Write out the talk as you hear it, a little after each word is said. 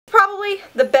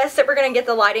probably the best that we're going to get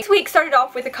the lighting. This week started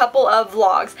off with a couple of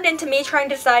vlogs. And into me trying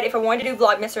to decide if I wanted to do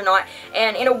Vlogmas or not.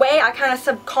 And in a way, I kind of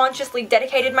subconsciously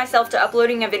dedicated myself to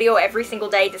uploading a video every single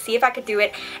day to see if I could do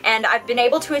it. And I've been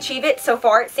able to achieve it so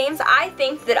far, it seems. I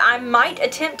think that I might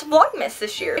attempt Vlogmas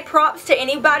this year. Props to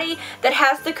anybody that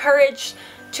has the courage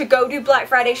to go do Black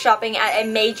Friday shopping at a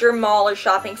major mall or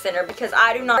shopping center, because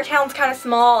I do not. Our town's kind of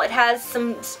small. It has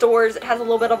some stores. It has a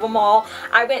little bit of a mall.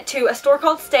 I went to a store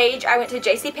called Stage. I went to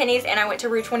JCPenney's, and I went to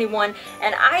Rue 21.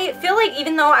 And I feel like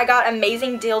even though I got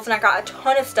amazing deals and I got a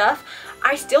ton of stuff,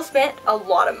 I still spent a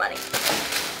lot of money.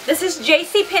 This is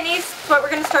JCPenney's, what we're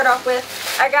going to start off with.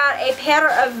 I got a pair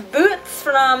of boots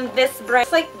from this brand.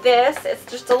 It's like this. It's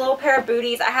just a little pair of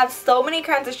booties. I have so many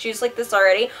kinds of shoes like this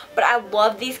already, but I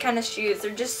love these kind of shoes. They're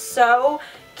just so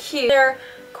cute. They're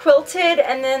quilted,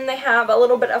 and then they have a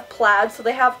little bit of plaid, so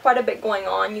they have quite a bit going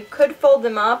on. You could fold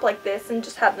them up like this and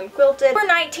just have them quilted. For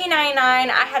 $19.99,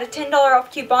 I had a $10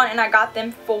 off coupon, and I got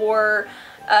them for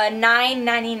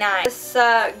 $9.99. This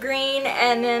green,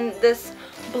 and then this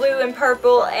blue and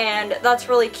purple, and that's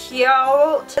really cute.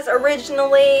 It's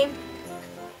originally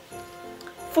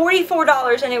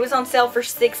 $44 and it was on sale for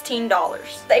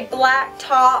 $16. A black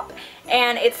top,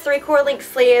 and it's 3/4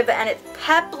 length sleeve, and it's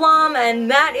peplum, and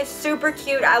that is super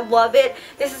cute. I love it.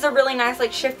 This is a really nice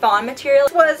like chiffon material.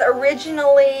 This was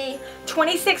originally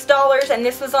 $26 and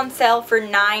this was on sale for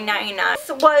 $9.99.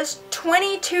 This was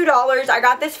 $22. I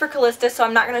got this for Callista, so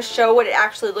I'm not going to show what it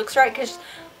actually looks like because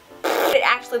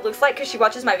she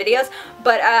watches my videos,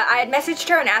 but I had messaged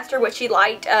her and asked her what she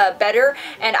liked better,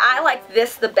 and I liked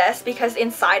this the best because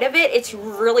inside of it, it's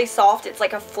really soft. It's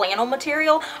like a flannel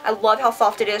material. I love how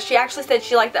soft it is. She actually said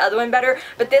she liked the other one better,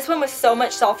 but this one was so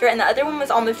much softer, and the other one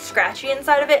was almost scratchy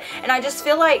inside of it, and I just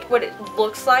feel like what it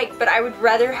looks like, but I would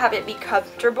rather have it be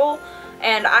comfortable,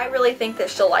 and I really think that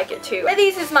she'll like it too. One of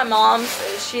these is my mom's.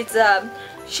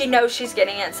 She knows she's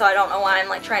getting it, so I don't know why I'm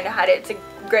like trying to hide it. It's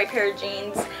a gray pair of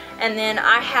jeans. And then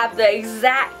I have the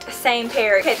exact same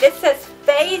pair. Okay, this says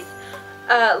Faith,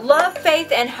 Love,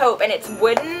 Faith, and Hope, and it's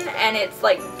wooden, and it's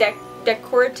like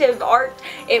decorative art.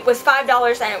 It was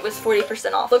 $5 and it was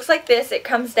 40% off. Looks like this. It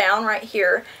comes down right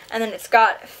here, and then it's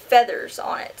got feathers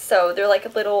on it. So they're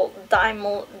like little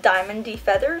diamondy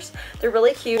feathers. They're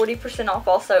really cute. 40% off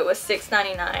also. It was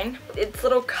 $6.99. It's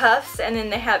little cuffs, and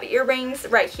then they have earrings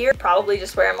right here. Probably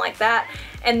just wear them like that.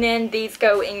 And then these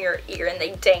go in your ear and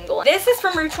they dangle. This is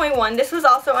from Rue 21. This was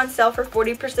also on sale for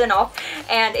 40% off,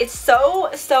 and it's so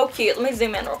cute. Let me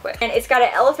zoom in real quick. And it's got an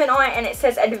elephant on it, and it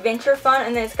says Adventure Fun,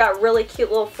 and then it's got really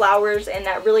cute little flowers and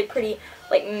that really pretty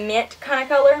like mint kind of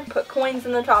color. Put coins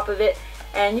in the top of it,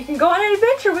 and you can go on an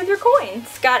adventure with your coins.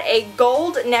 It's got a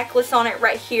gold necklace on it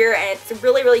right here, and it's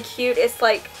really cute. It's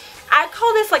like, I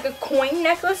call this like a coin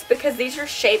necklace because these are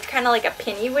shaped kind of like a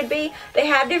penny would be. They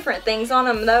have different things on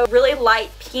them though. Really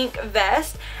light pink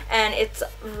vest, and it's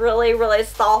really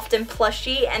soft and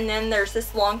plushy, and then there's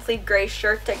this long sleeve gray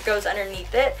shirt that goes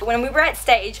underneath it. When we were at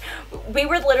Stage, we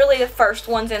were literally the first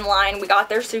ones in line. We got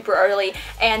there super early,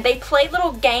 and they played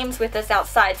little games with us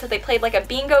outside. So they played like a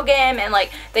bingo game, and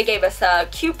like they gave us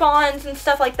coupons and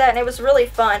stuff like that, and it was really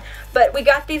fun. But we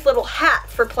got these little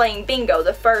hats for playing bingo.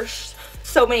 The first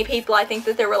so many people, I think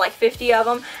that there were like 50 of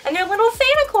them, and they're little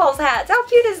Santa Claus hats. How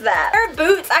cute is that? Their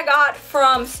boots I got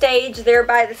from Stage. They're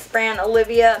by this brand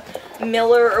Olivia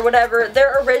Miller or whatever.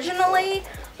 They're originally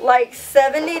like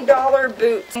 $70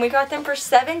 boots, and we got them for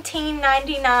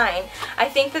 $17.99. I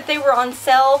think that they were on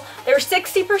sale. They were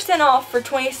 60% off for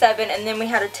 $27, and then we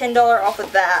had a $10 off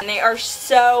of that, and they are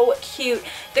so cute.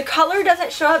 The color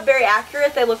doesn't show up very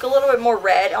accurate. They look a little bit more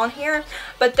red on here,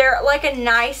 but they're like a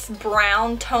nice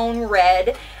brown tone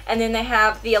red, and then they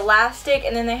have the elastic,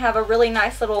 and then they have a really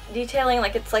nice little detailing,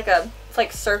 like it's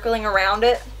like circling around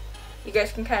it. You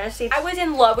guys can kind of see. I was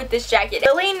in love with this jacket.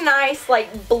 Really nice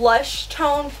like blush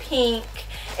tone pink.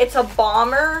 It's a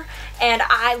bomber, and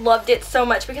I loved it so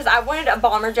much because I wanted a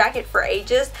bomber jacket for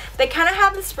ages. They kind of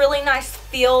have this really nice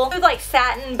feel, like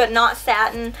satin but not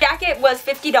satin. The jacket was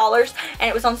 $50 and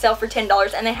it was on sale for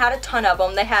 $10, and they had a ton of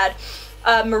them. They had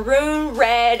maroon,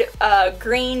 red,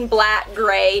 green, black,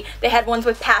 gray. They had ones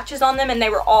with patches on them, and they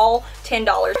were all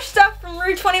 $10. Stuff from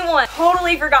Rue 21.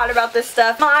 Totally forgot about this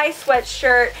stuff. My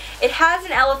sweatshirt. It has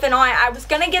an elephant on it. I was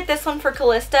gonna get this one for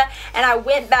Callista, and I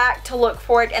went back to look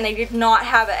for it, and they did not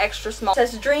have an extra small. It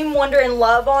says Dream, Wonder, and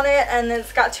Love on it, and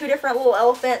it's got two different little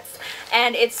elephants,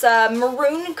 and it's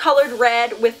maroon colored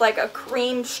red with like a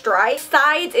cream stripe.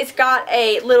 Sides, it's got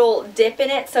a little dip in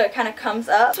it, so it kind of comes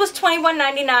up. This was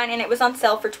 $21.99, and it was on on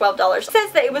sale for $12. It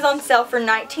says that it was on sale for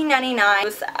 $19.99. It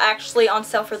was actually on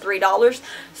sale for $3.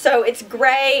 So it's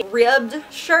gray ribbed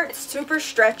shirt. It's super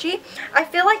stretchy. I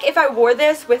feel like if I wore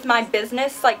this with my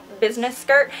business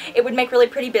skirt, it would make really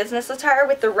pretty business attire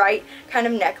with the right kind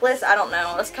of necklace. I don't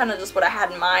know. That's kind of just what I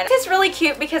had in mind. It's really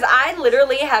cute because I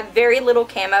literally have very little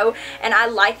camo, and I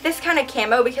like this kind of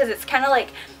camo because it's kind of like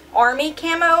army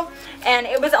camo, and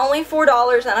it was only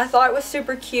 $4, and I thought it was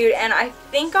super cute, and I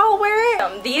think I'll wear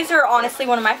it. These are honestly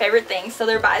one of my favorite things. So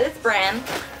they're by this brand.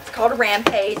 It's called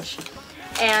Rampage,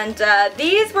 and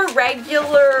these were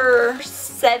regular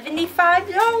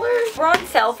 $75. We're on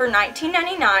sale for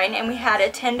 $19.99, and we had a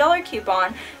 $10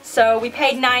 coupon, so we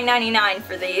paid $9.99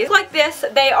 for these. Like this,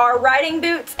 they are riding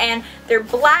boots, and they're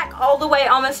black all the way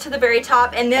almost to the very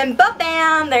top, and then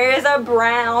ba-bam, there is a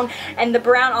brown, and the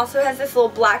brown also has this little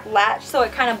black latch, so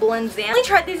it kind of blends in. I only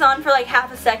tried these on for like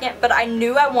half a second, but I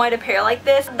knew I wanted a pair like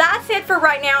this. That's it for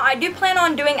right now. I do plan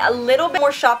on doing a little bit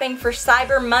more shopping for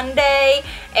Cyber Monday,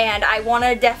 and I want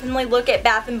to definitely look at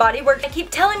Bath & Body Works. I keep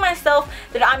telling myself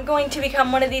that I'm going to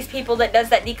become one of these people that does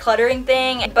that decluttering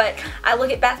thing, but I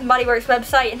look at Bath & Body Works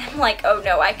website and I'm like, oh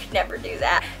no, I could never do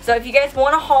that. So if you guys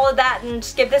want a haul of that, then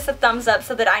just give this a thumbs up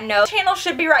so that I know. The channel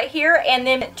should be right here, and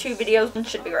then 2 videos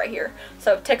should be right here.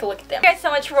 So take a look at them. Thank you guys so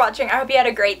much for watching. I hope you had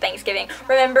a great Thanksgiving.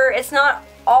 Remember, it's not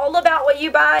all about what you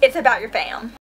buy, it's about your fam.